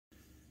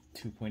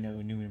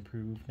2.0 new and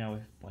improved. Now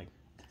with like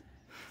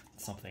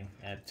something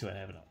added to it.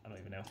 I don't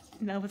even know.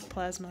 Now with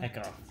plasma. Heck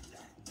off.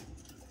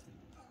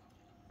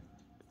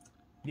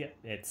 Yeah,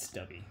 it's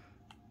stubby.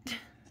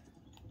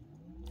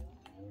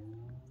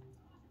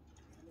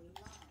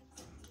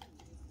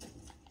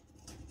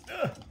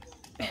 Oh,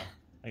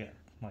 I got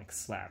like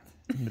slapped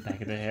in the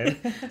back of the head.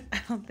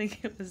 I don't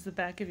think it was the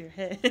back of your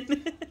head.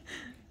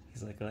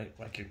 He's like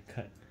you're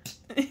cut.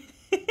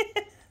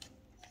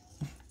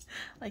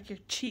 Like your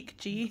cheek,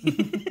 G.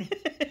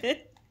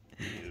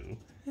 Ew.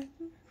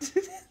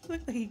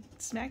 Looked like he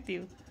smacked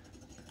you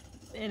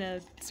in a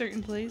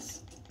certain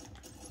place.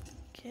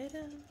 Get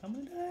him. I'm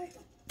gonna die.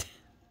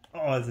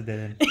 Oh, it's a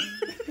dead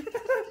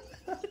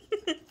end.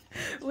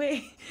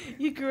 Wait,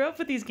 you grew up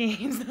with these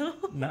games, though?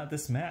 Not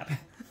this map.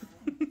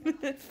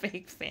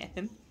 Fake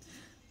fan.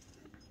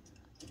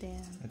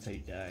 Damn. That's how you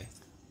die.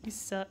 You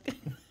suck.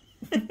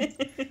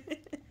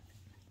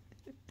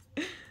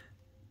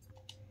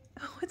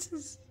 What's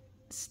his...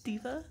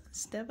 Steva?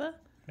 Steva?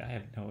 I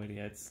have no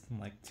idea. It's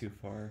like too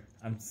far.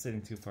 I'm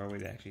sitting too far away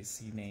to actually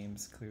see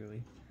names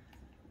clearly.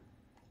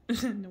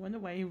 No wonder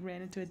why you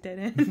ran into a dead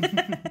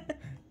end.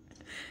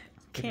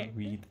 Can't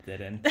read the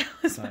dead end. I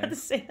was about to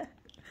say that.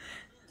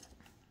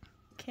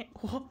 Can't.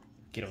 Whoa.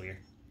 Get over here.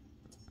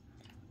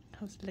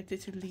 I was elected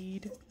to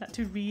lead, not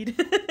to read.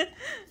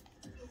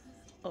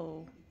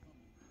 Oh.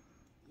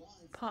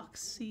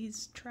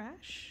 Poxy's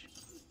trash?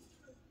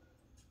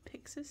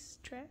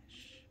 Pixis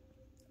trash?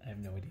 I have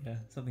no idea.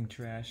 Something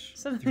trash.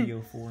 Something.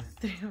 304.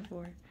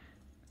 304.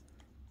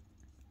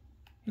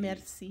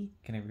 Merci.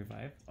 Can I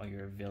revive? Oh,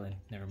 you're a villain.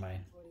 Never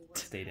mind.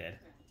 Stay dead.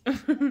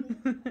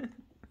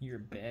 You're a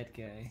bad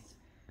guy.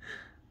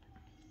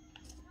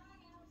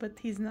 But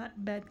he's not a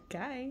bad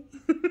guy.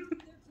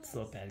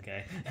 Still a bad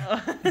guy.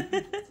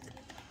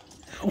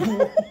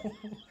 Oh.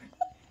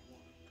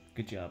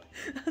 Good job.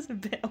 That was a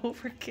bit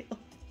overkill.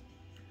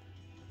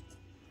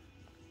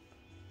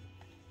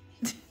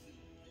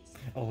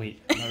 Oh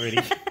wait, I'm not ready.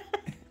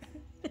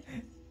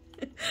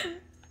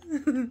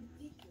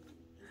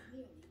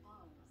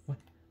 What?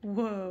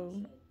 Whoa.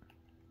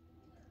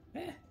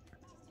 Eh.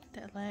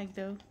 That lag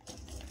though.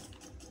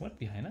 What?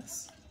 Behind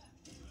us?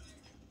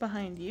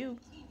 Behind you.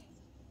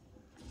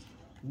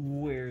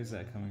 Where is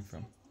that coming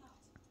from?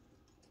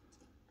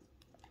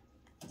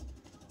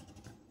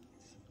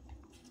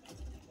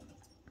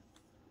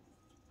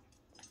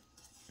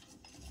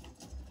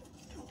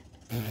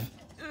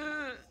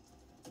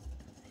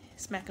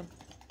 Smack him.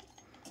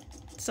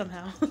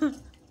 Somehow.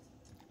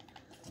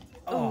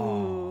 Oh.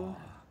 Ooh.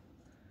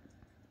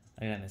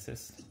 I got an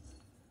assist.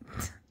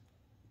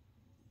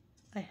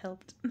 I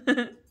helped.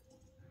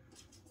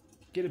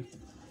 Get him.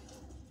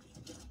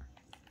 Did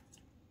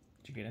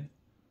you get him?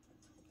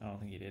 I don't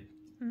think you did.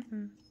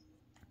 Mm-mm.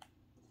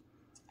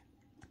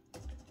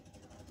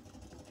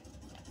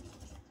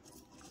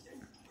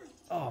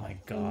 Oh my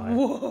god.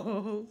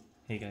 Whoa.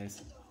 Hey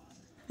guys.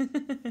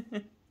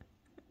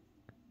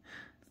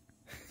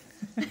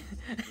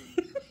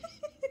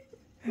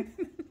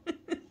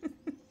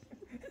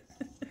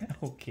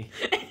 Okay.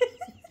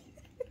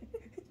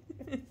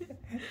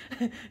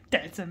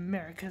 That's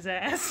America's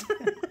ass.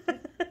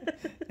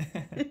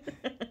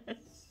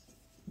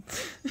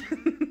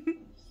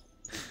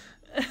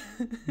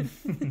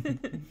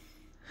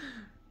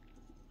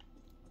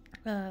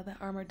 That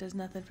armor does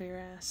nothing for your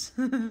ass.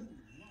 Don't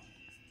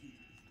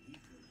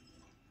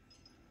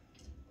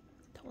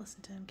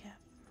listen to him, Cap.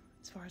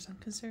 As far as I'm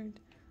concerned,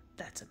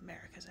 that's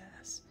America's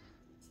ass.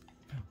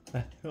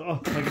 Oh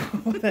my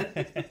god, what the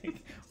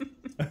heck?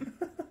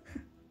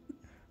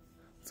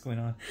 What's going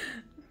on?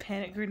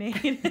 Panic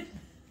grenade.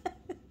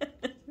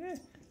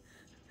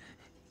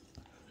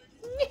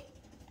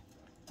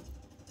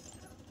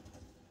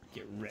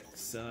 Get wrecked,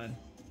 son.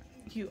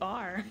 You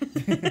are.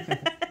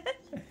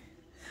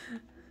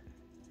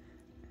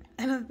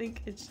 I don't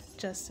think it's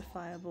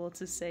justifiable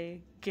to say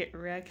get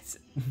wrecked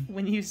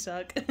when you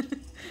suck.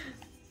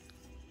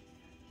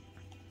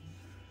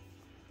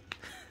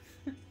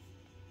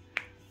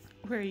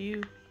 Where are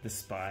you? The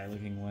spy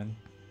looking one.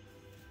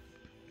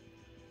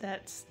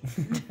 That's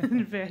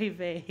very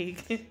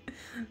vague.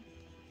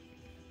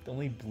 The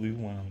only blue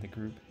one on the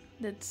group.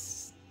 That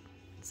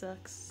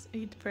sucks. Are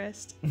you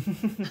depressed?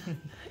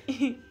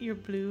 You're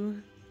blue.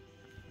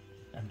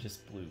 I'm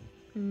just blue.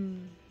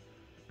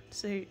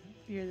 So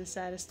you're the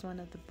saddest one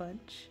of the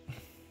bunch.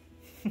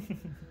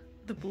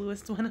 The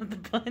bluest one of the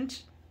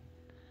bunch.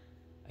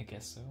 I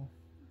guess so.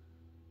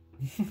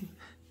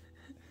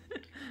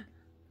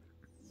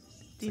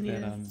 Do you It's need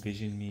like that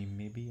vision meme.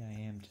 Maybe I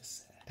am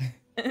just sad.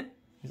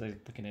 He's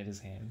like looking at his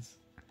hands.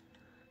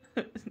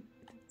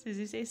 Does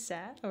he say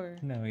sad or?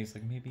 No, he's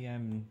like, maybe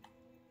I'm...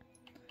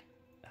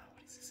 Oh,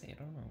 what does he say? I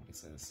don't remember what he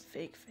says.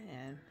 Fake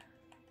fan.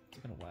 It's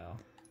been a while.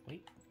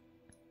 Wait.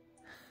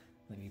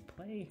 Let me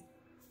play.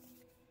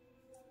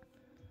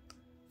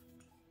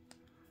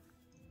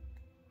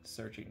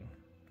 Searching.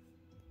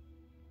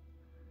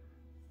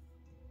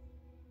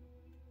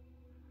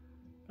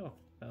 Oh,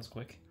 that was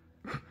quick.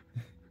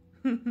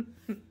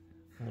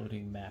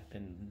 Loading map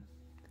and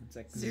It's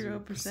like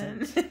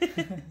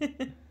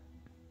 0%.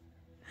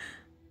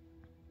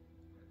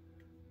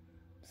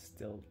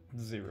 Still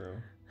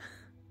 0.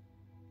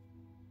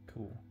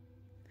 Cool.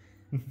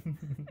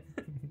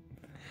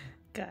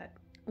 Got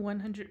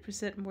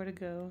 100% more to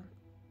go.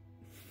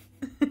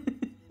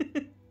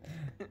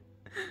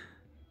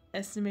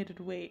 Estimated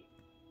weight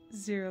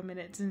 0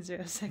 minutes and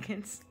 0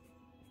 seconds.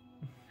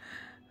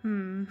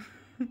 I'm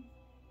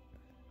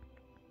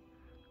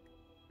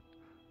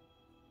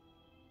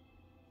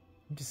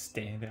just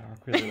standing there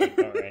awkwardly, like,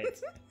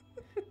 alright.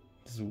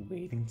 Just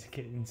waiting to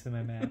get into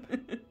my map.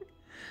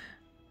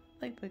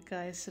 Like the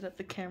guy set up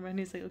the camera and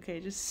he's like, okay,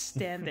 just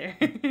stand there.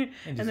 and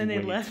then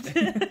they left.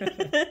 They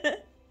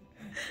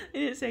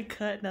didn't say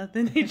cut,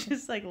 nothing. They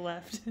just like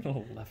left.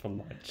 Left for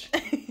lunch.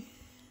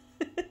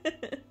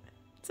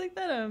 It's like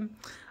that,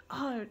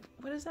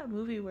 what is that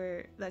movie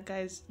where that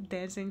guy's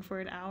dancing for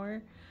an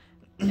hour?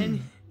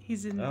 And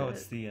he's in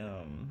it's the,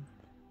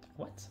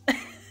 what?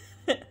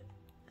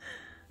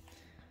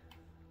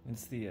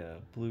 It's the,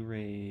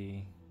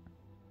 Blu-ray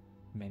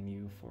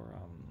menu for,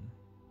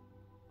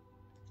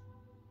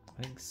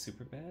 I think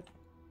Superbad?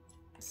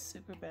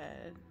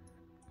 Superbad.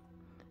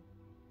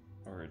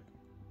 Or...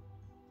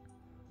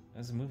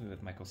 There's a movie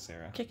with Michael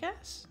Cera.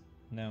 Kick-Ass?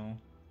 No.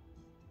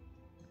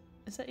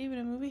 Is that even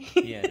a movie?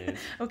 Yeah, it is.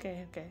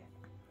 Okay.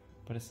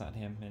 But it's not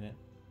him in it.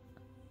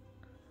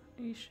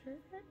 Are you sure?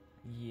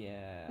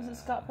 Yeah. Is it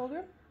Scott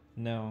Pilgrim?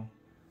 No.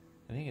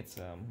 I think it's,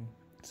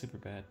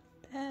 Superbad.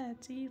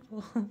 That's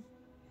evil.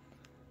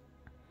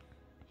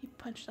 He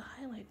punched the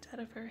highlights out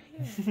of her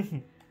hair.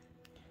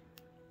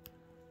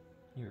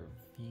 You're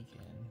a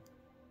vegan,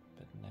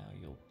 but now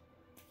you'll...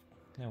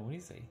 No, what do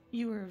you say?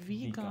 You were a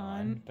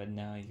vegan. But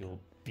now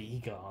you'll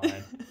be gone.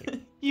 Like,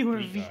 you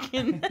were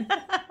vegan.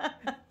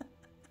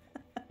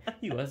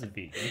 He was a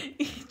vegan.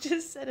 He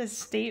just said a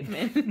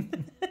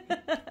statement.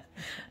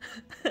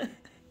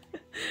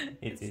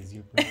 It is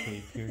your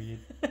birthday period.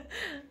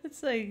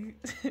 It's like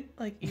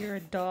you're a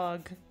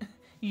dog.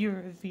 You're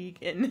a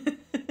vegan.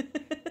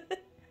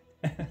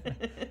 I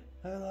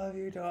love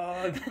you,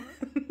 dog.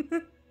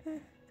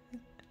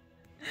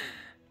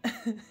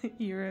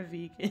 You're a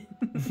vegan.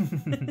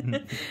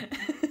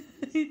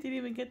 You didn't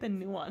even get the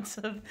nuance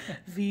of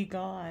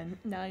vegan.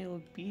 Now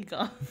you'll be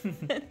gone.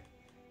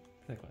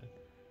 Like what?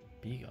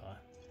 Be gone.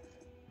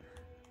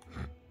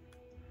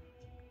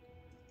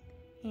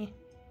 Yeah.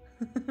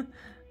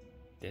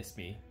 This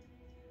me.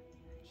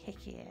 Heck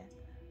yeah.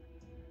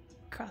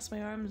 Cross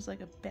my arms like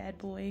a bad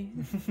boy.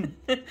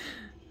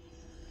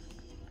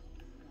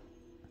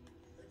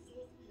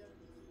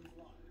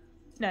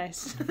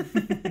 Nice.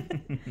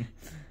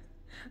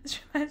 This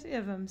reminds me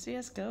of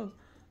CSGO.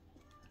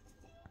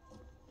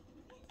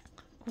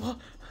 Whoa.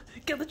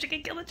 Kill the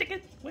chicken, kill the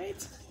chicken!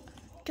 Wait.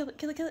 Kill it.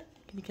 Can you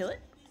kill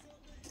it?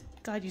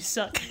 God, you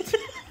suck.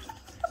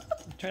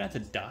 Try not to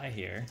die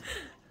here.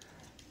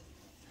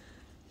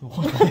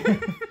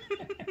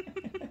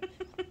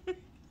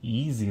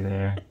 Easy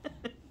there.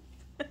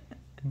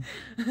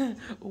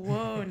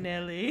 Whoa,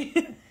 Nelly.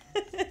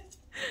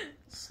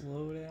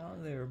 Slow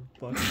down there,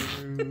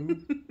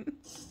 buckaroo.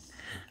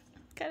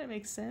 Kind of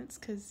makes sense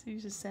because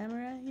he's a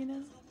samurai, you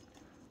know?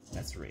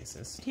 That's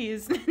racist. He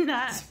is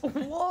not.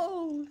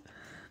 Whoa!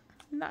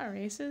 Not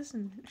racist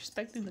and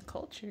respecting the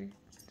culture.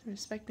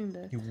 Respecting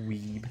the... You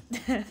weeb.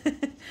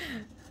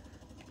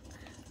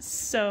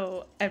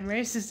 So, I'm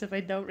racist if I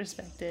don't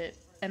respect it,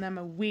 and I'm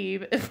a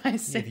weeb if I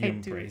say If you I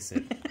do. embrace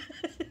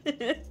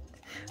it.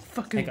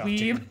 Fucking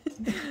weeb.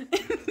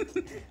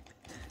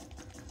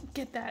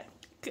 Get that.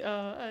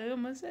 I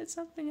almost said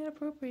something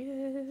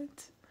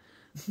inappropriate.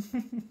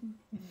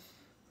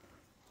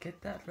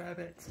 Get that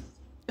rabbit.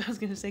 I was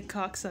gonna say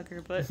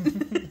cocksucker, but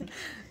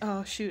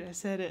oh shoot, I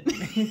said it.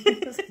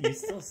 You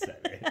still said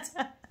it.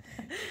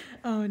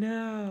 Oh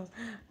no!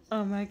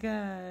 Oh my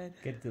god!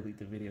 Gotta delete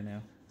the video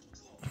now.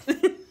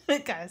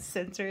 Gotta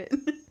censor it.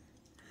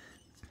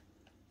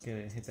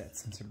 Gotta hit that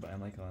censor button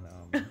like on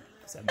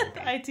what's that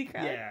movie? IT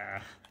Crowd.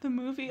 Yeah. The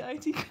movie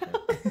IT Crowd.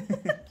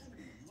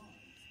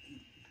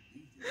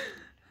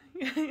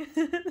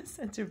 The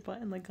censor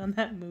button like on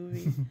that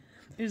movie.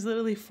 There's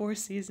literally 4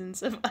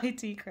 seasons of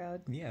IT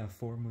Crowd. Yeah,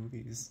 4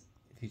 movies.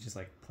 If you just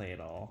like play it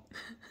all.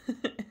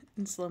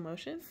 In slow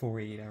motion? 4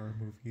 8-hour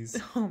movies.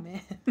 Oh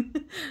man.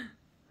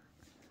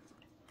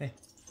 Hey.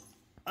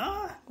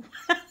 Ah!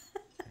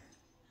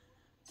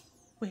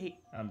 Wait.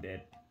 I'm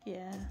dead.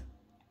 Yeah.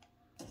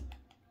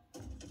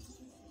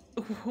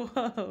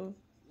 Whoa.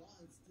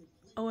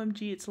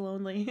 OMG, it's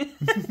lonely.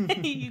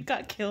 You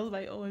got killed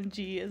by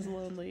OMG is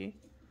lonely.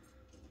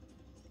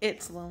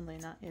 It's lonely,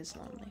 not is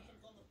lonely.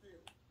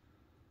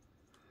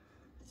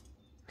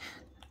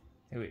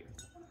 Hey, wait.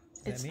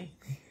 Is that me?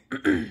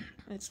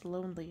 It's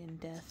lonely in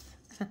death.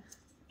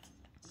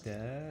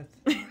 Death.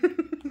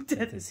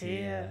 Death is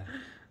here.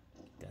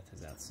 Death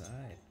is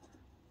outside.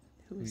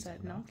 Who's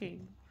that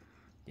knocking?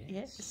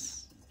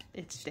 Yes.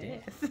 It's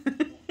death.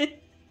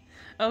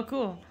 Oh,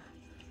 cool.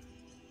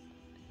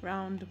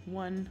 Round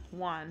 1,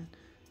 Juan.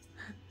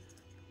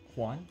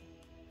 Juan?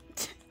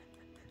 I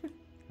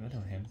don't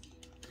know him.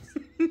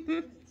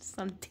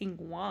 Something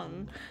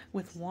Wong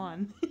with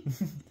Juan.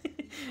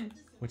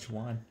 Which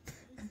one?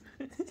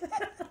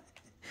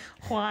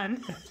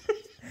 Juan.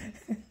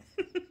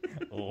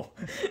 Oh.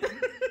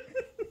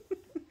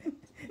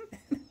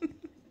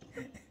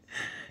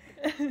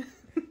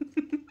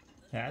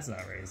 That's not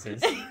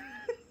racist.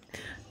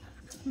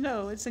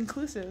 No, it's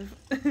inclusive.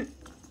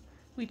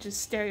 We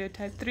just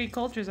stereotype 3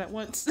 cultures at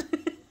once.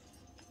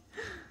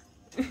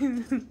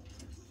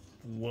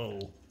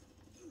 Whoa.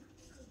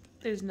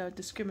 There's no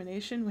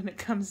discrimination when it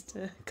comes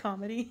to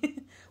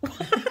comedy.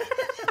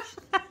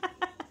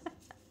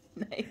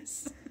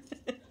 Nice.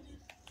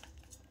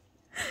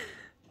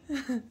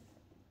 You're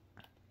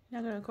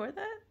not gonna record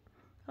that?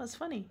 That was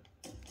funny.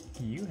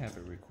 You have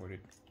it recorded.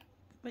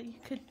 But you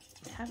could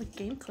have a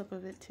game clip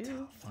of it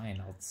too.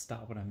 Fine, I'll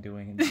stop what I'm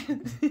doing and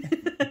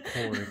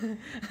record.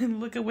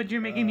 Look at what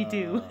you're making me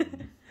do.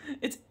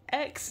 It's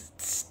X,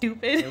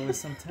 stupid. It was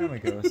some time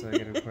ago, so I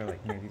gotta record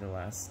like maybe the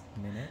last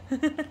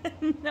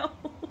minute. No.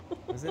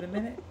 Was it a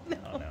minute? No.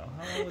 Oh no.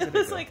 How long was It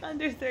was ago? like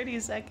under 30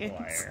 seconds.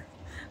 Liar.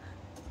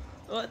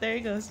 Oh, there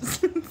he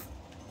goes.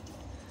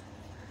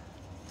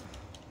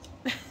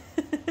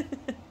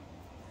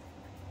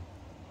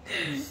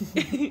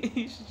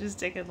 You should just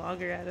take it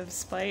longer out of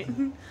spite.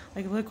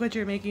 Like, look what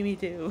you're making me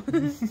do.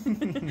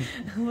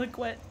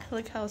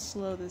 Look how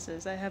slow this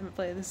is. I haven't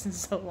played this in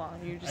so long.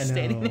 You're just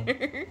standing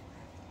there.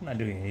 I'm not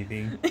doing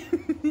anything.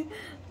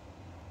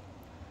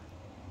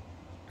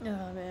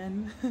 Oh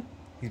man.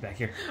 He's back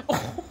here.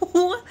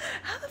 Oh,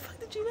 how the fuck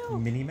did you know?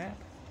 Mini map.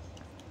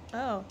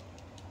 Oh,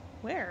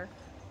 where?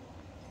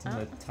 It's in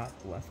the top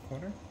left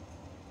corner,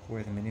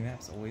 where the mini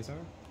maps always are.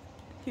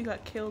 He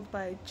got killed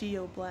by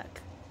Geo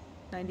Black,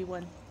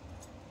 91.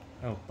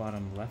 Oh,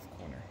 bottom left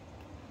corner.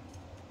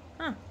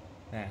 Huh.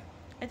 Yeah.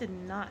 I did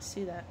not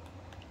see that.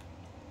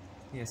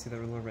 Yeah, see that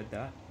little red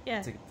dot? Yeah.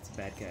 It's a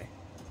bad guy.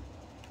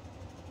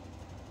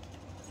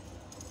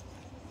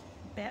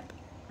 Bap.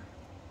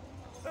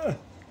 Ugh.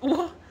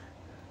 What?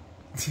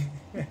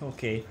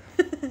 Okay.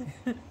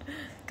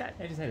 God.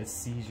 I just had a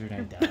seizure and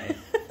I died.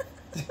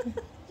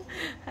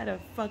 Had a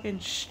fucking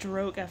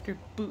stroke after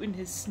booting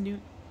his snoot.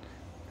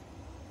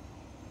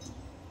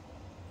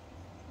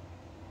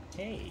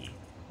 Hey,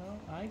 well,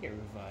 I get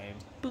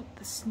revived. Boot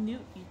the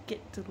snoot, you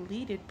get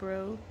deleted,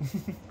 bro.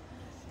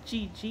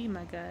 GG,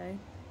 my guy.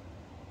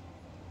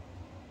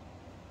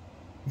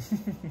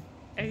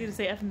 Are you gonna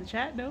say F in the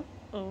chat? No?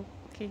 Oh,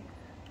 okay.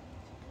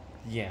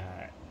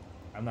 Yeah,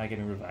 I'm not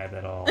getting revived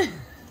at all.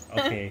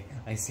 Okay,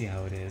 I see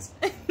how it is.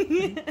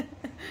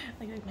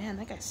 Like, man,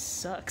 that guy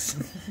sucks.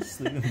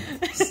 Sleep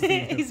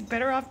him. He's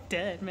better off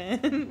dead,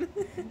 man.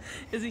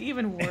 Is it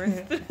even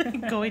worth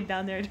going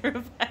down there to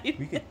revive?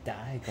 We could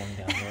die going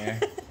down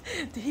there.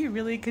 Did he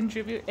really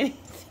contribute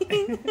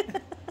anything?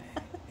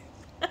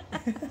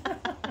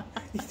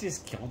 He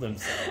just killed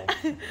himself.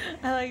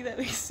 I like that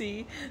we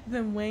see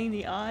them weighing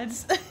the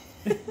odds.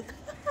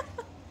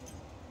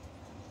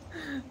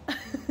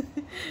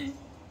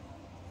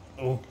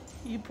 Oh.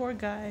 You poor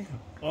guy.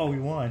 Oh, we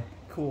won.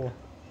 Cool.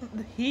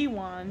 He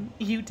won.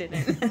 You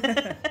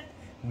didn't.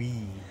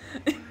 We.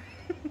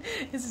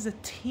 This is a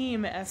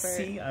team effort.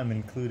 See, I'm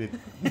included.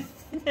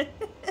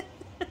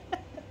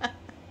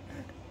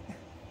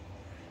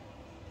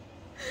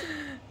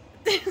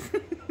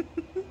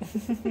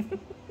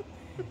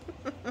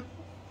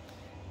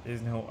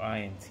 There's no I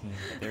in team,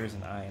 but there's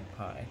an I in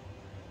pie.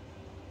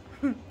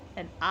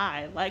 And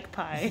I like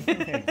pie.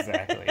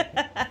 Exactly.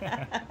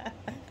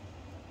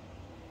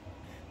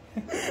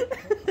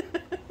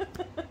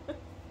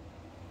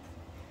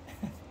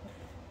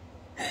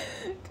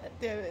 God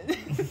damn it.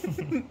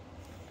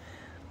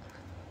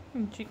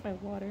 Drink my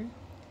water.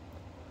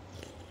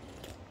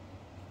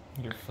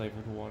 Your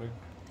flavored water.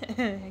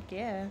 Heck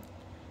yeah.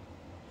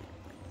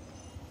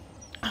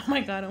 Oh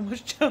my god, I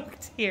almost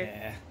choked. Here.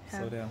 Yeah,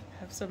 slow down.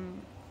 Have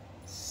some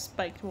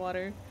spiked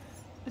water.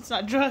 It's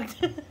not drugged.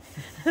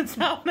 That's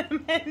not what I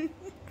meant.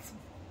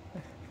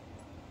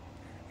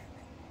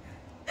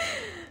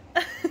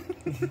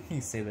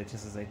 You say that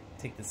just as I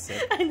take the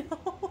sip. I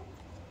know.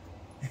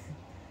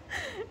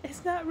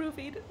 It's not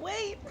roofied.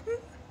 Wait.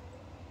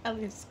 At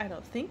least I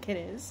don't think it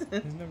is.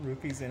 There's no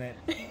roofies in it.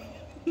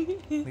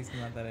 At least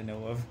not that I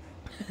know of.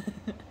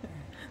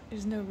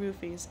 There's no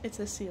roofies. It's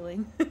a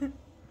ceiling.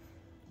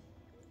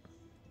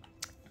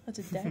 That's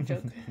a dad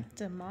joke.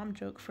 It's a mom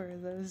joke for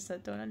those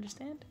that don't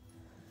understand.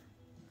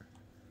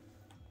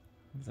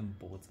 There's some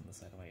bullets on the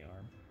side of my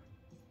arm.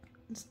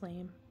 It's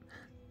lame.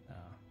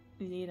 Oh.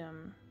 You need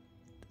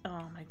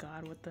oh my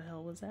god, what the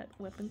hell was that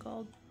weapon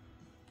called?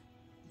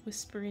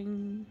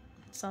 Whispering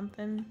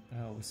something?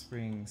 Oh,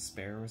 Whispering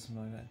Sparrow or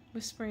something like that.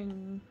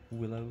 Whispering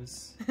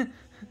Willows.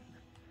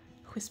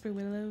 Whisper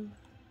Willow.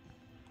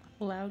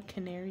 Loud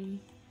Canary.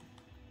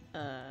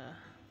 What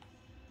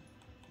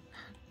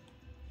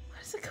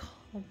is it called?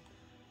 I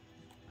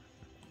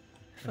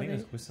think it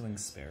was Whistling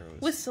Sparrows.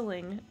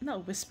 Whistling. No,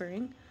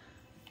 whispering.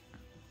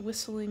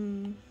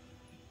 Whistling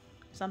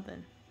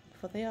something.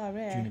 For they are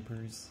rare.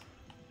 Junipers.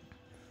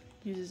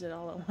 Uses it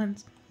all at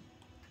once.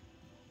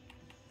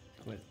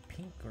 With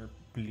pink or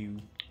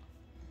blue?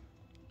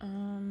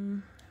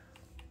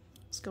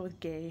 Let's go with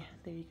gay.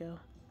 There you go.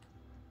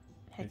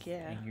 Heck With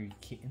yeah. Angry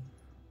kitten.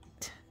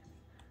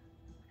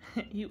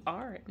 You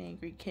are an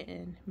angry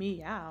kitten.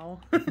 Meow.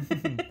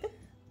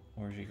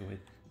 Or should you go with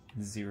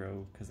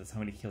 0 because that's how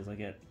many kills I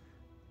get?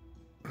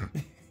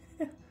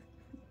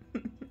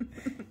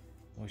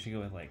 Or should you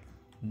go with like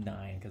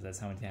 9 because that's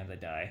how many times I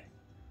die?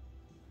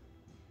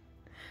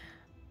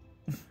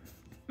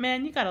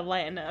 Man, you gotta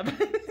lighten up.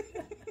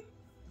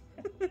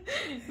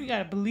 You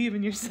gotta believe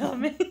in yourself,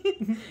 man.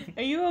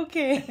 Are you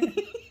okay?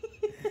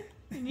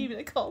 You need me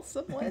to call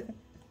someone?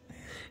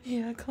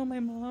 Yeah, call my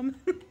mom.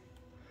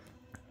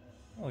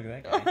 Oh, look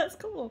at that Oh, guy. that's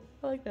cool.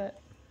 I like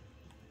that.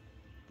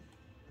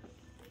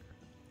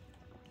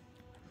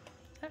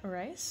 Is that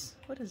rice?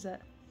 What is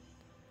that?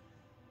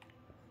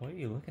 What are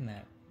you looking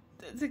at?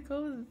 To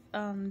go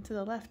to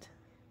the left.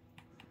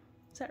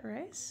 Is that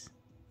rice?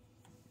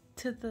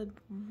 To the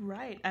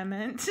right, I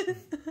meant.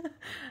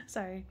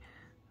 Sorry.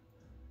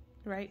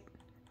 Right.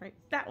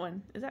 That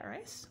one. Is that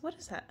rice? What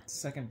is that?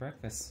 Second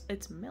breakfast.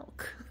 It's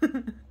milk.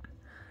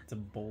 It's a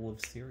bowl of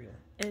cereal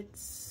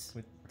It's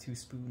with 2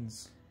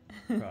 spoons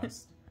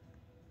crossed.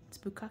 it's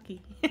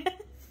bukkake.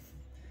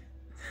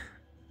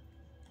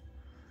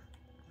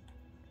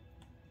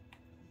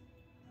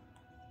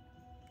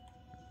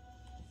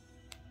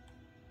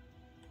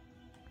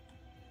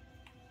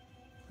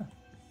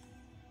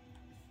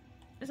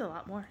 There's a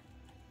lot more.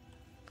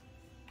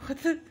 What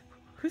the?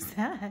 Who's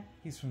that?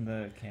 He's from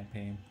the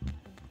campaign.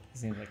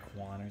 His name's like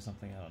Juan or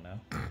something, I don't know.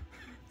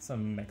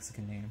 Some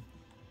Mexican name.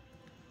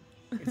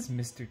 It's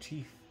Mr.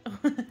 Chief.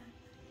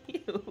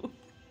 Ew.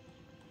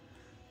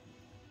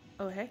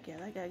 Oh heck yeah,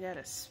 that guy got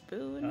a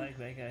spoon. I like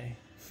that guy.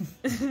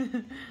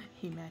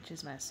 He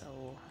matches my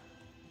soul.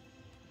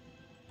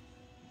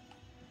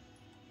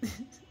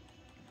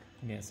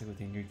 Yeah, stick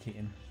with Angry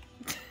Kitten.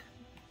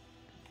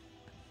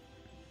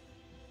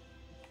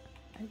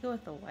 I go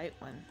with the white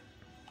one.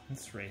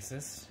 It's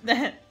racist.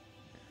 That.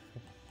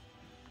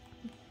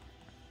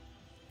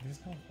 There's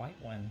no white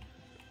one.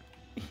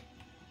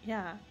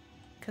 Yeah,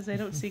 because I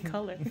don't see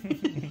color.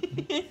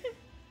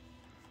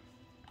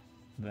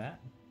 That?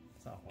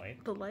 It's not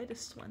white. The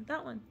lightest one.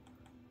 That one.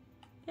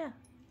 Yeah.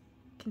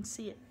 Can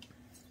see it.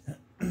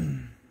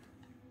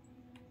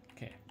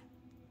 Okay.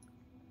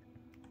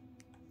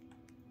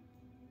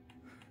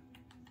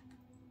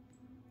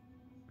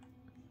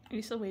 Are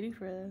you still waiting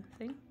for a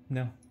thing?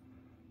 No.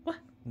 What?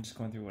 I'm just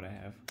going through what I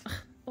have.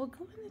 Well,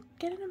 go in and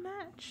get in a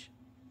match.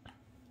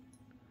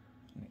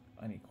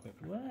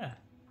 Unequipped. What?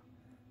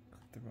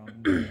 Click the wrong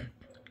button.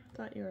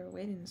 Thought you were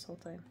waiting this whole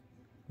time.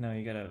 No,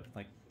 you gotta,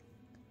 like,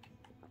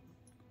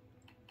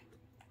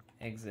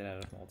 exit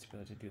out of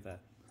multiplayer to do that.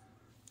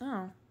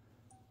 Oh.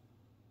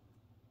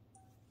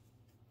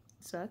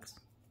 Sucks.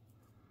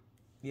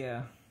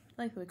 Yeah.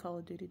 I like the way Call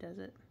of Duty does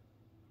it.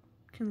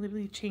 You can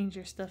literally change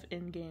your stuff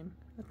in game.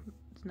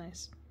 It's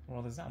nice.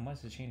 Well, there's not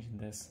much to change in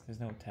this. There's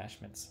no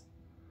attachments.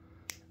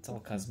 It's all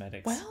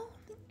cosmetics. Well,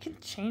 you can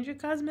change your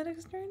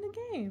cosmetics during the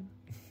game.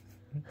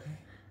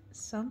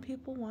 Some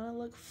people want to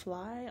look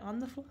fly on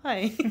the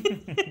fly.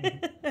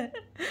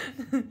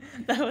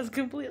 That was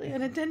completely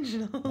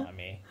unintentional. Not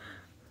me.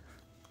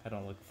 I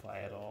don't look fly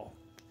at all.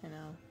 I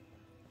know.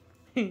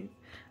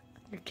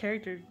 Your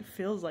character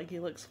feels like he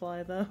looks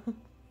fly, though.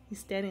 He's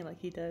standing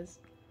like he does.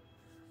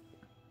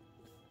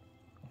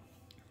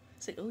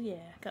 It's like, oh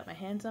yeah, got my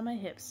hands on my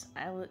hips.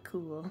 I look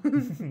cool.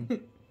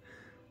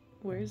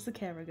 Where's the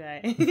camera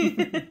guy?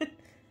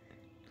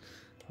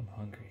 I'm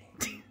hungry.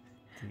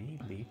 Did he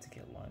leave to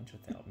get lunch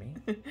without me?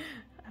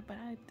 But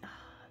I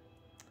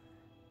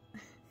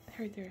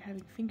heard they're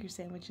having finger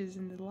sandwiches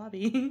in the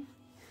lobby.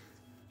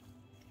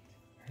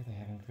 I heard they're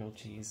having grilled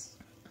cheese.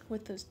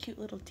 With those cute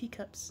little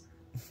teacups.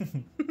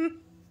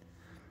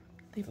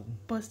 They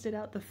busted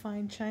out the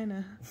fine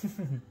china.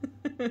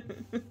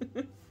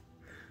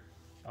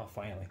 Oh,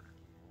 finally.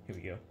 Here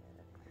we go.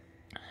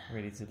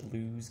 Ready to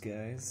lose,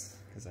 guys?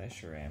 Because I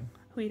sure am.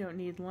 We don't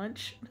need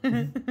lunch.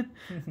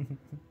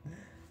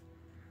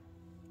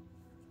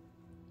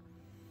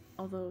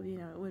 Although, you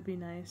know, it would be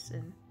nice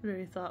and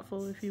very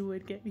thoughtful if you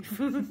would get me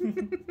food.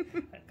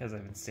 Because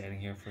I've been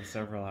standing here for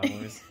several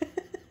hours.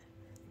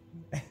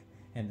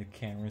 And the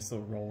camera's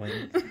still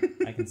rolling.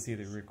 I can see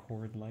the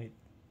record light.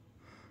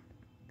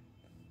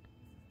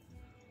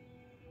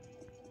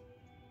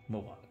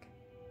 Mohawk.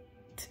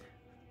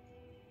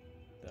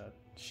 The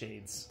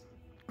shades.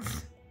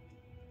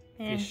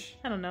 Fish.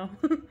 I don't know.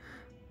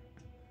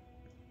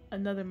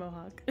 Another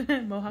Mohawk.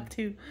 Mohawk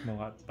 2.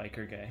 Mohawk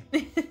biker guy.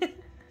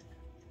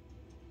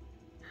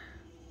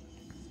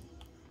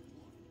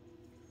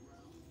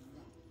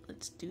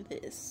 Let's do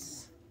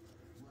this.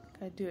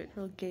 Gotta do it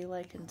real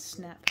gay-like and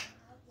snap.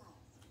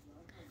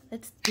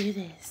 Let's do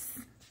this.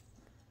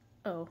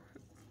 Oh.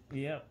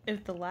 Yep.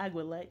 If the lag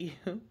would let you.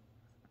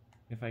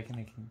 If I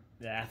can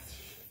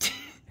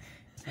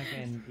if I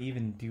can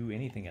even do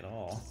anything at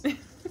all.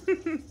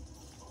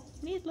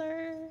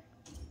 Needler.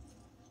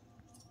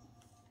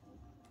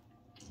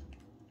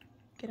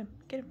 Get him.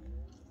 Get him.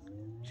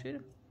 Shoot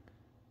him.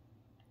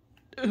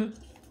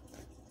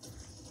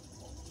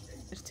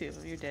 There's two of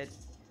them. You're dead.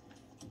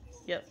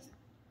 Yep.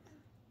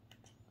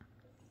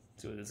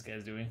 See what this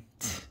guy's doing?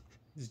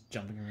 He's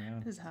jumping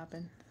around. This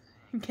happened.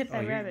 Get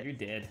that rabbit. You're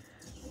dead.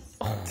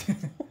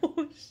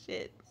 Oh,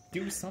 shit.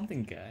 Do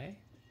something, guy.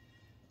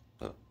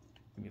 Give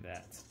me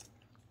that.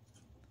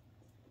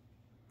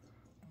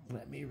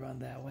 Let me run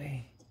that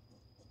way.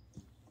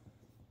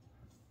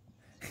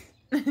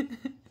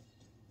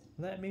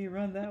 Let me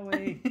run that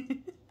way.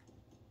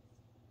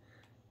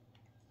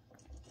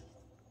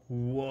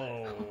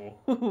 Whoa.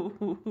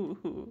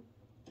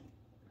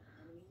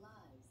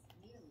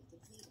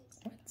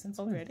 What? Since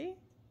already?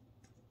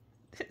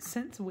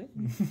 Since when?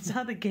 That's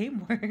how the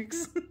game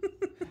works.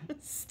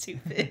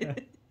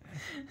 Stupid.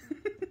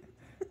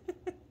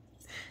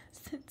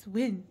 Since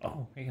when?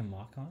 Oh, I can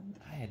lock on?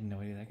 I had no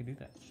idea I could do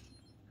that.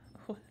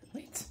 What?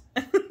 Wait.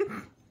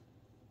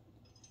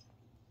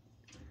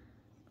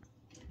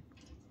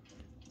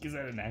 Is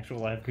that an actual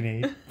live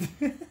grenade?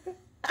 Did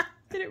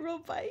it roll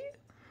by you?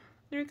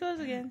 There it goes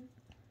again.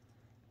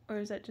 Or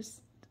is that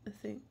just a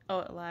thing? Oh,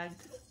 it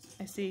lagged.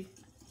 I see.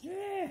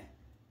 Yeah.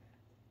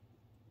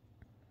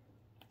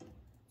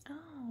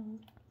 Oh.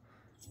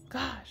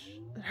 Gosh,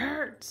 it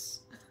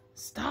hurts.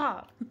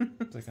 Stop.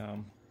 It's like,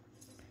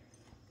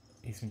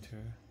 Ace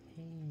Ventura.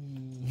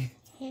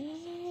 Hey.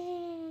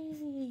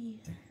 Hey.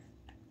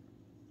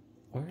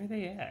 Where are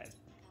they at?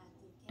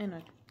 In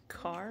a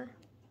car?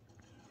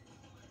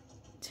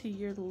 To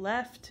your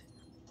left.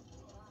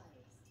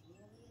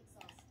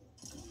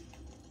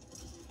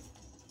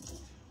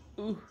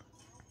 Ooh.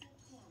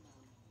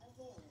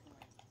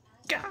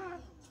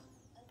 God.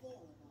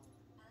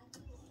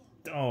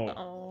 Oh.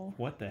 Oh.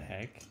 What the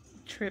heck?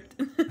 Tripped.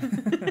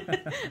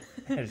 I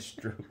had a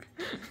stroke.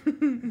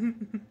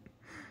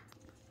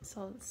 It's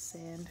all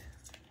sand.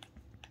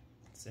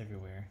 It's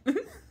everywhere.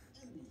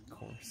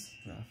 Coarse,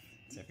 rough.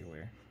 It's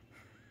everywhere.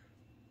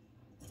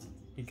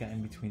 He got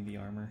in between the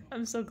armor.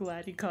 I'm so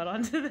glad you caught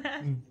on to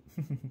that.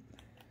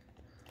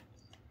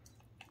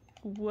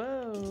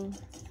 Whoa.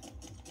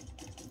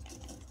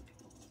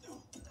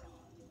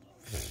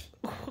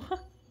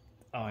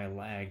 Oh, I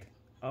lagged.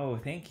 Oh,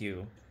 thank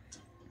you.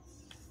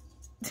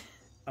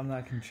 I'm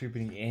not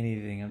contributing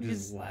anything. I'm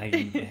just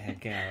lagging the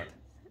heck out.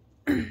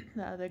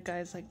 The other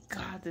guy's like,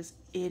 God, this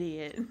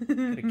idiot.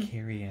 Gotta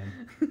carry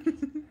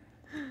him.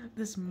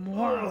 This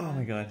moron. Oh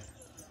my god.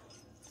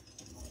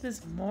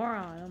 This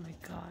moron. Oh my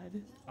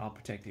god. I'll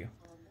protect you.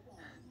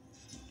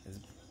 As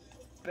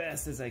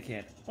best as I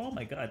can. Oh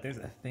my god, there's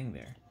a thing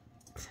there.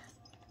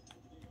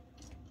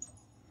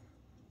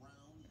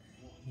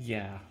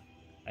 Yeah.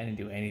 I didn't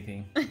do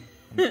anything. I'm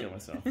gonna kill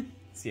myself.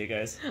 See ya,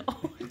 guys.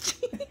 Oh,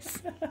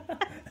 jeez.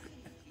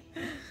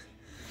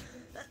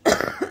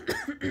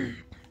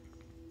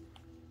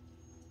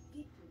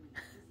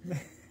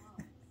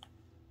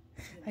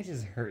 I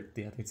just hurt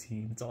the other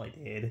team. That's all I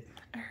did.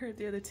 I hurt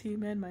the other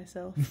team and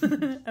myself.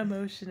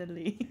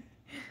 Emotionally.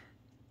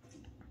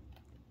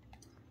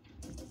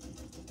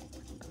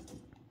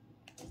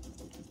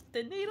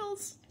 The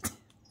needles.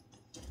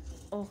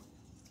 Oh.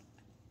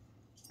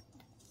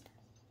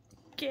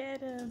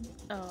 Get him.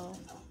 Oh.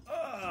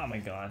 Oh my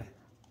god.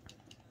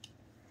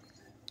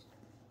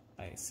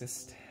 I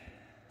assist.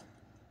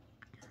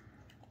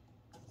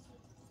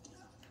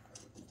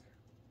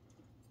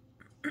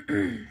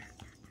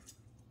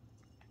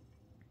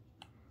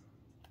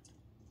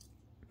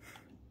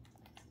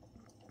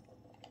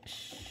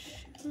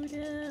 Shoot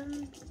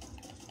him.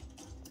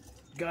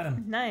 Got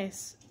him.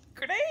 Nice.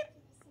 Grenade?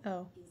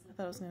 Oh, I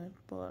thought it was gonna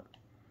blow up.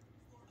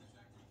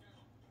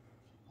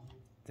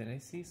 Did I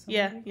see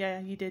something? Yeah,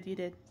 you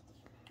did.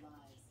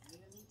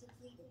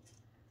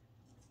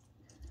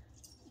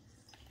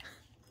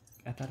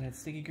 I thought I had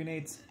sticky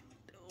grenades.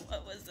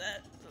 What was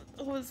that?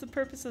 What was the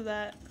purpose of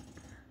that?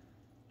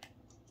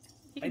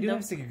 I do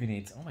have sticky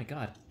grenades. Oh my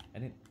god. I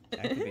didn't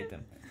activate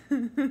them.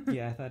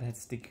 Yeah, I thought I had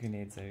sticky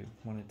grenades. I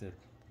wanted to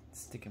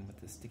stick them with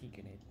the sticky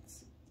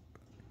grenades.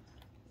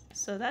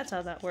 So that's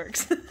how that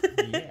works.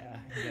 Yeah,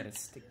 you gotta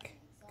stick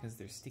because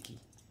they're sticky.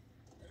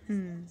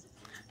 I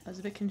was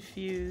a bit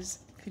confused.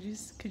 Could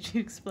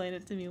you explain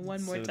it to me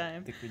one more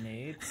time? The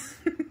grenades,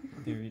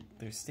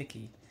 they're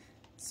sticky,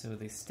 so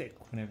they stick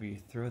whenever you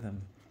throw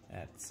them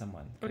at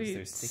someone because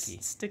they're sticky.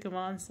 Stick them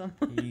on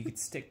someone. You could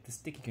stick the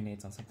sticky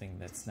grenades on something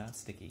that's not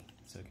sticky,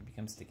 so it can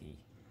become sticky.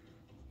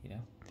 You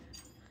know,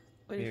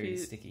 very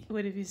sticky.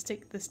 What if you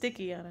stick the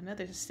sticky on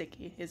another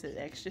sticky? Is it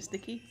extra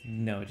sticky?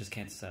 No, it just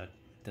cancels out.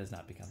 Does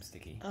not become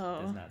sticky.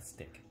 Oh. Does not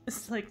stick.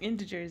 It's like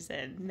integers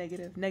and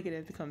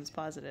negative becomes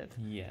positive.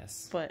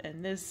 Yes. But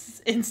in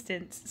this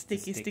instance,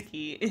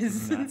 sticky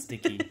is not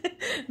sticky.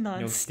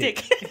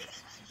 Non-stick.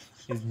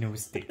 There's no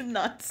stick.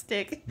 Not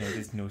stick. No,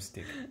 there's no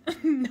stick.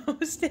 No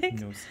stick?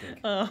 No stick.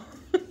 Oh.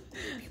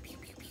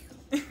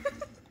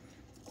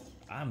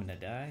 I'm gonna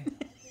die.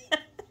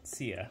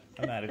 See ya.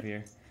 I'm out of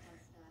here.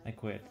 I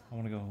quit. I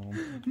wanna go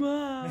home.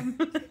 Mom.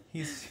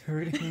 He's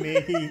hurting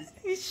me.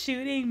 He's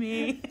shooting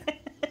me.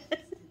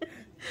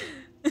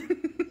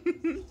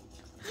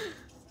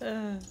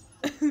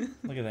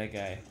 Look at that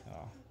guy.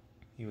 Oh,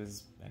 he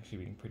was actually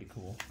being pretty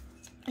cool.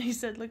 He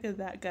said, "Look at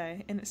that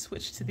guy," and it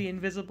switched to the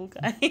invisible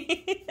guy.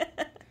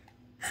 I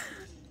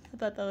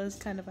thought that was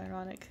kind of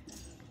ironic.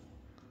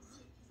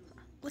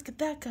 Look at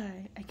that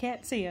guy. I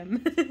can't see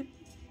him.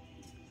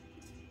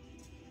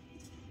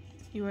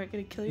 You weren't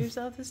gonna kill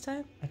yourself this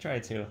time? I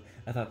tried to.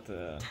 I thought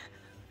the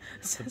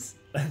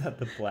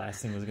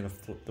blasting was gonna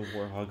flip the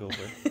warhog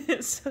over.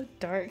 It's so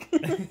dark.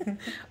 I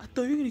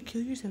thought you were gonna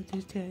kill yourself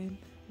this time.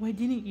 Why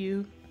didn't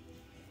you?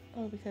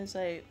 Oh, because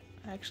I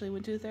actually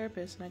went to a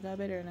therapist and I got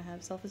better and I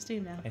have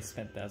self-esteem now. I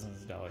spent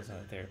thousands of dollars on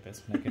a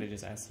therapist when I could have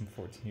just asked some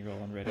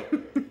 14-year-old on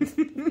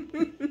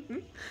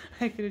Reddit.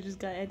 I could have just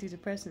got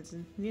antidepressants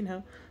and, you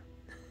know,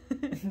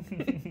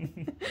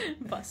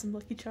 bought some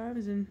Lucky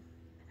Charms and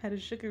had a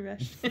sugar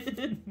rush.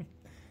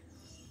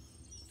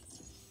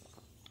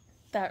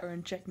 That or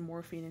inject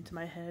morphine into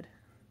my head.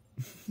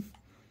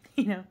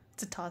 You know,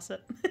 it's a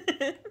toss-up.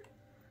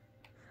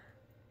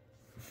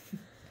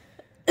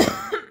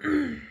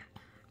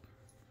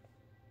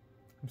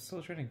 I'm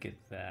still trying to get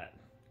that.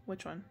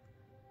 Which one?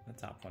 The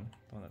top one.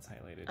 The one that's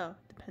highlighted. Oh,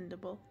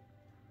 dependable.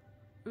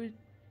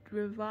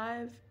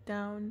 Revive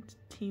downed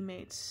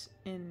teammates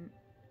in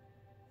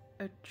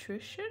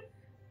attrition?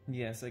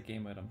 Yeah, it's that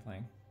game mode I'm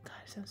playing. God,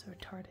 it sounds so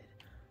retarded.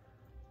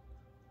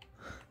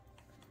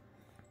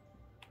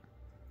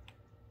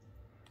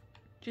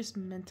 Just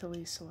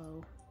mentally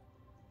slow.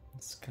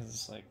 It's because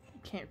it's like...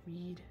 Can't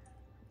read.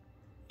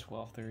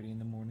 12:30 in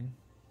the morning.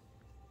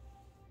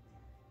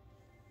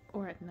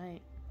 Or at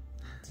night.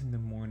 It's in the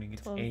morning.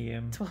 It's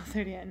a.m.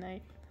 12:30 at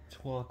night.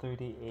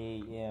 12:30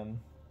 a.m.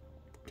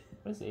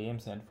 What does a.m.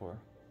 stand for?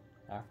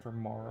 After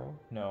morrow?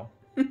 No.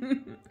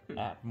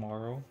 At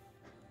morrow?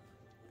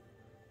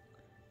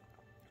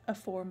 A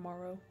for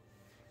morrow.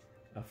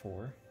 A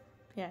 4?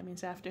 Yeah, it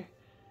means after.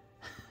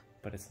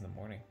 But it's in the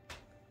morning.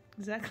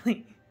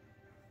 Exactly.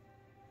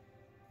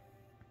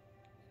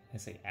 I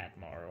say at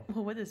morrow.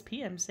 Well, what does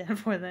PM stand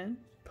for then?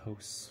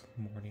 Post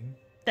morning.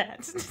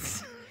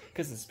 That's...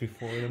 Because it's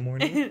before the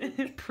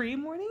morning.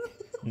 Pre-morning?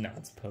 No,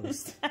 it's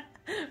post.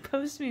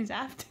 Post means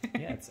after.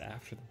 Yeah, it's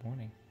after the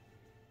morning.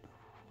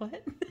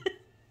 What?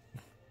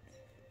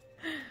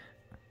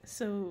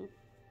 So,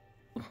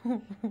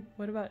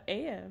 what about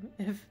AM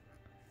if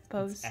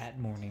post? It's at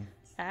morning.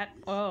 At?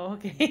 Oh,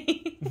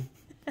 okay.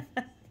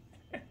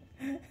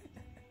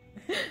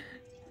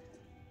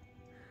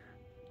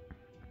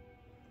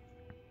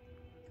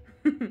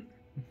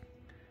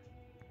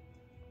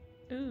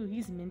 Ooh,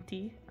 he's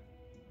minty.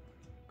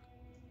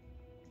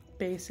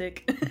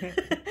 Basic.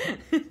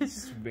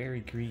 It's very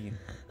green.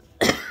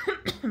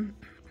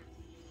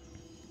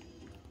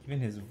 Even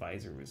his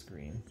visor was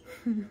green.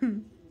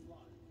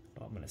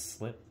 Oh, I'm gonna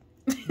slip.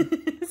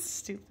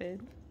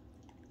 Stupid.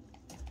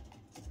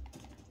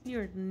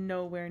 You're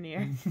nowhere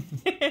near.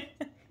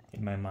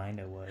 In my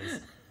mind, I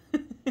was.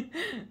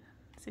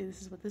 See,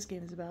 this is what this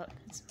game is about.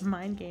 It's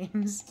mind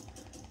games.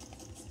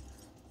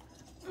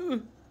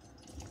 Ooh.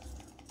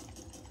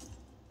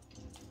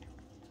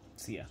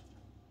 See ya.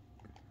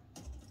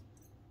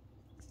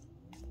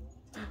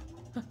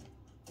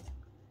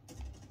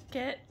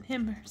 Get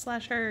him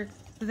 / her.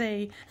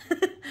 They.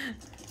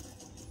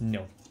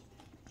 No.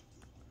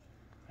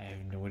 I have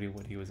no idea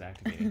what he was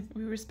activating.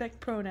 We respect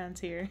pronouns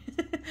here.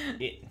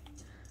 It.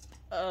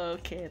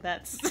 Okay,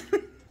 that's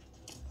the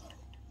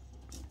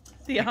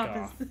Pick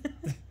opposite. off.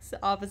 It's the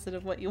opposite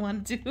of what you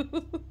want to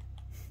do.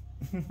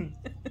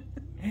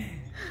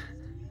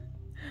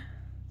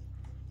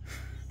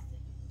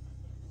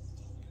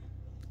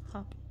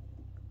 Hop.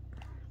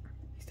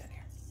 He's down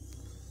here.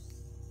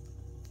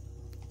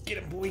 Get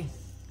him, boy.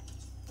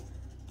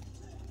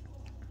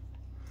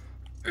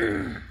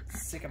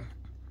 Sick him.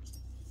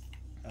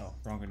 Oh,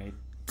 wrong grenade.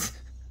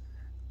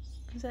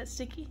 Is that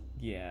sticky?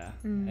 Yeah,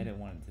 I didn't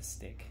want it to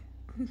stick.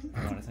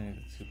 I wanted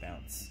something to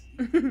bounce.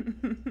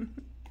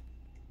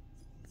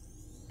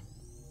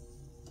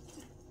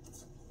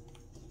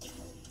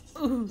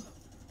 Ooh,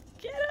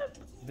 get him!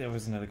 There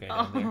was another guy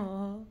down there.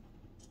 Oh.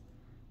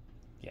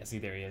 Yeah, see,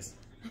 there he is.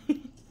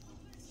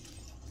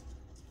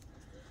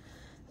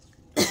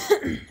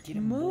 Get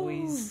him,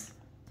 boys.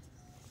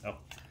 Oh.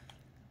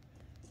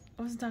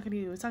 I wasn't talking to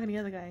you. I was talking to the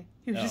other guy.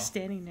 He was just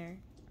standing there.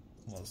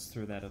 Well, let's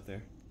throw that up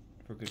there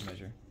for good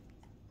measure.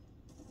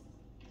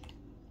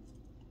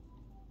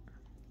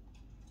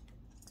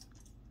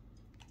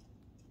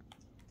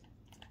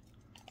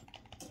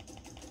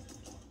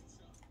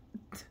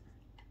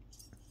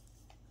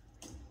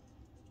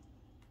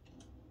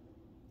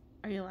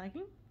 Are you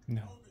lagging?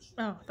 No.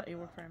 Oh, I thought you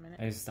were for a minute.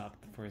 I just stopped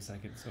for a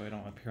second so I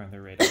don't appear on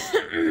the radar.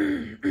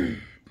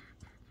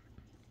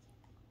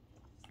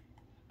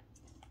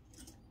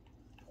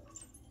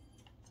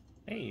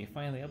 Hey,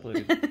 finally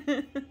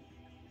uploaded.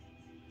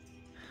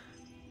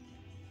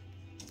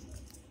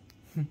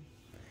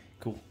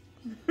 Cool.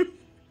 I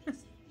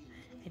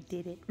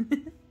did it.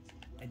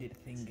 I did a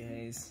thing,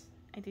 guys.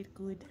 I did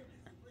good.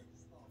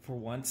 For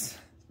once,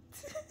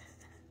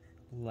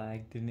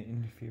 lag didn't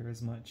interfere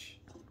as much.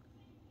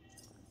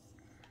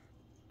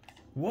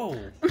 Whoa!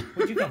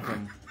 Where'd you come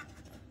from?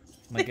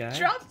 My They guy?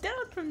 dropped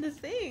down from the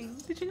thing.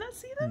 Did you not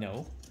see them?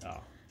 No.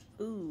 Oh,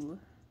 Ooh.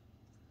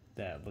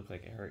 that looked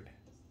like it hurt.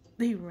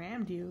 They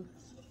rammed you.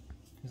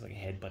 He was like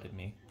headbutted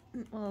me.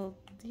 Well,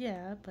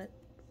 yeah, but,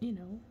 you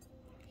know.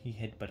 He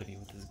headbutted me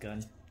with his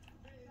gun.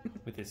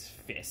 With his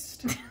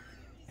fist.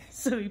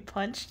 So he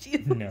punched you?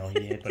 No, he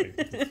headbutted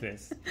me with his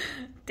fist.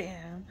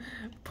 Damn.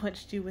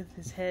 Punched you with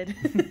his head.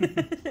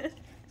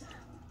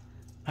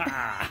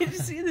 Ha! Did you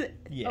see the...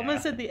 Yeah.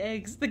 Almost said the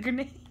eggs. The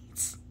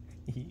grenades.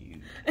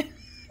 He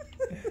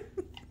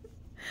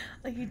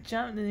Like he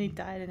jumped and he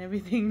died and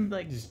everything,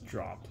 like... just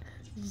dropped.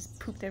 He just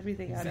pooped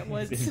everything out at His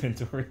once.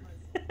 inventory.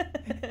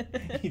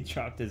 He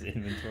dropped his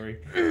inventory.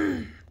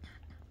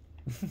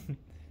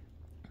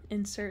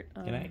 Insert...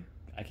 Can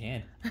I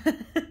can.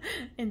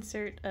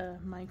 Insert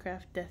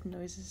Minecraft death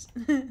noises.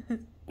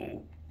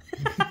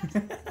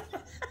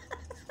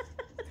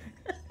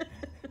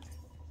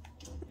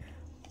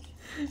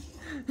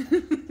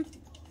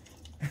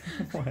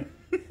 What?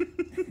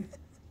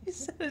 You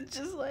said it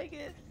just like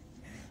it.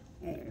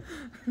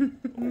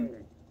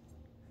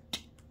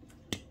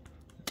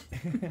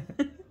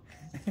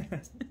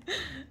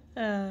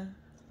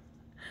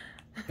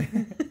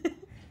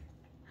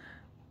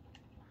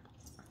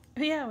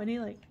 Yeah, when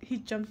he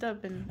jumped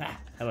up and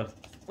Hello.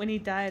 when he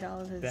died,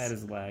 That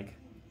is lag.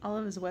 all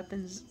of his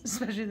weapons,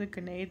 especially the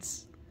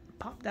grenades,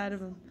 popped out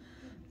of him.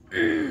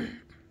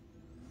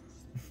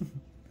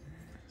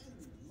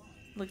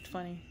 Looked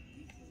funny.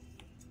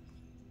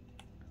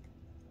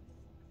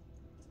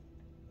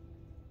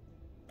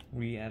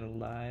 We out of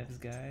lives,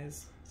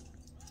 guys.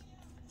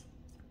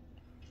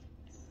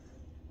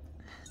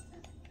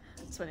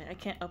 It's funny, I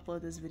can't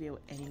upload this video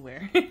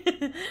anywhere.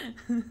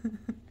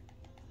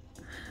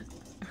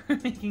 We're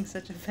making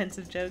such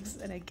offensive jokes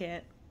and I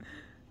can't.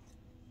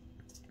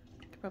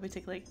 Could probably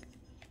take like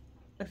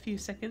a few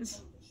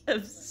seconds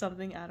of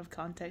something out of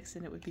context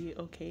and it would be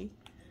okay.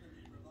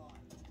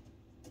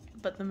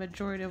 But the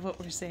majority of what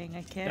we're saying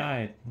I can't.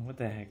 Died. What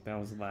the heck? That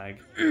was lag.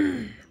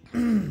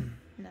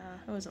 Nah,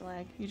 it wasn't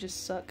lag. You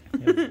just suck.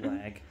 It was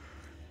lag.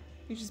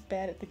 You're just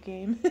bad at the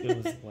game.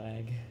 It was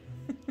lag.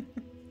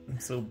 I'm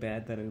so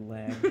bad that I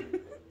lag.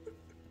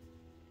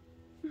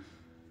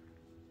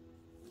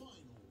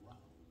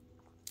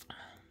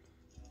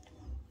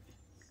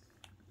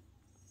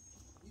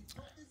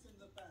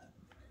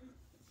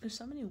 There's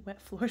so many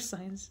wet floor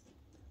signs.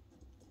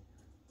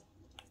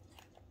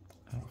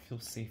 I don't feel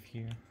safe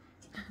here.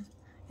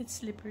 It's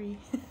slippery.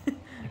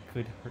 I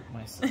could hurt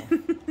myself.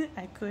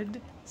 I could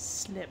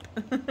slip.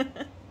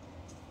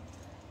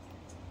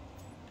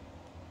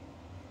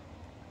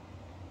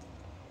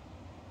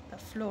 The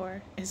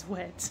floor is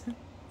wet.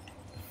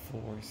 The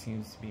floor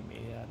seems to be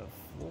made out of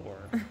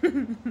floor.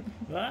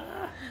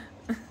 Ah!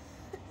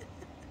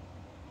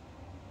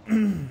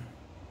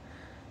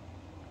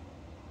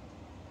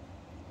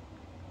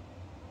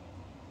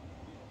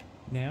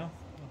 Now?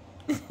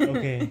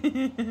 Okay.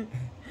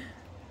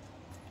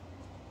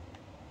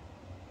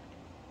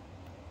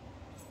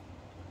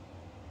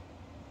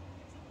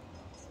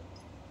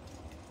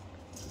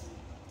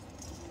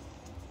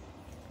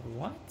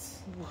 What?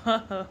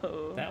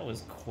 Whoa. That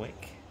was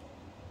quick.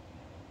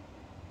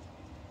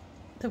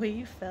 The way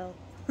you fell.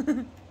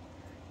 You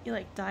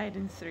like died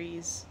in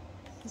threes.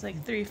 It's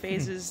like 3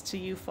 phases to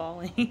you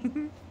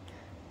falling.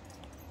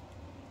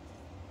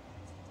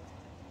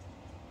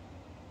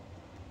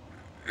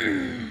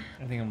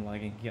 I think I'm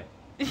lagging. Yep.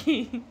 Are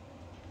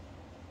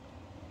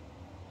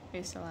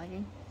you still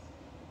lagging?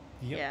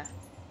 Yep. Yeah.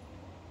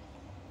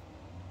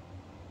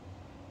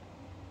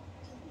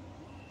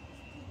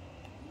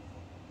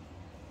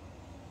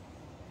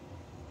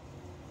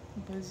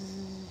 Buzz.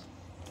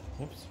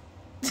 Whoops.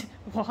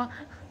 What?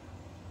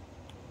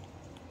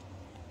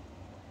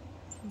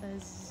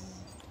 Buzz.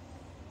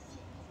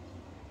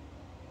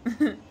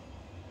 Did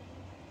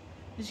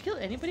you kill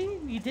anybody?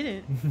 You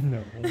didn't.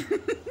 No.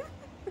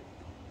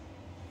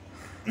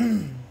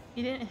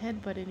 You didn't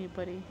headbutt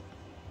anybody.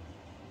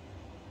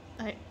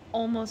 I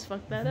almost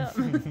fucked that up.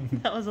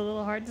 That was a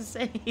little hard to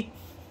say.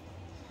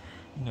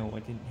 No, I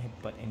didn't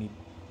headbutt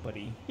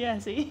anybody. Yeah,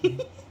 see?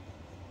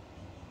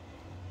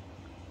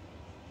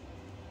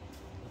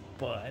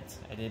 But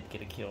I did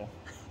get a kill.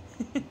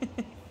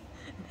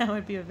 Now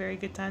would be a very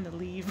good time to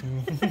leave.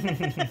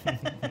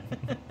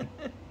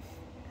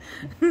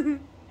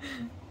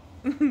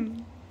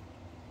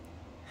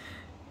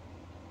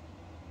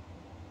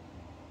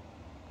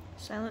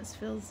 Silence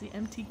fills the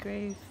empty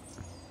grave.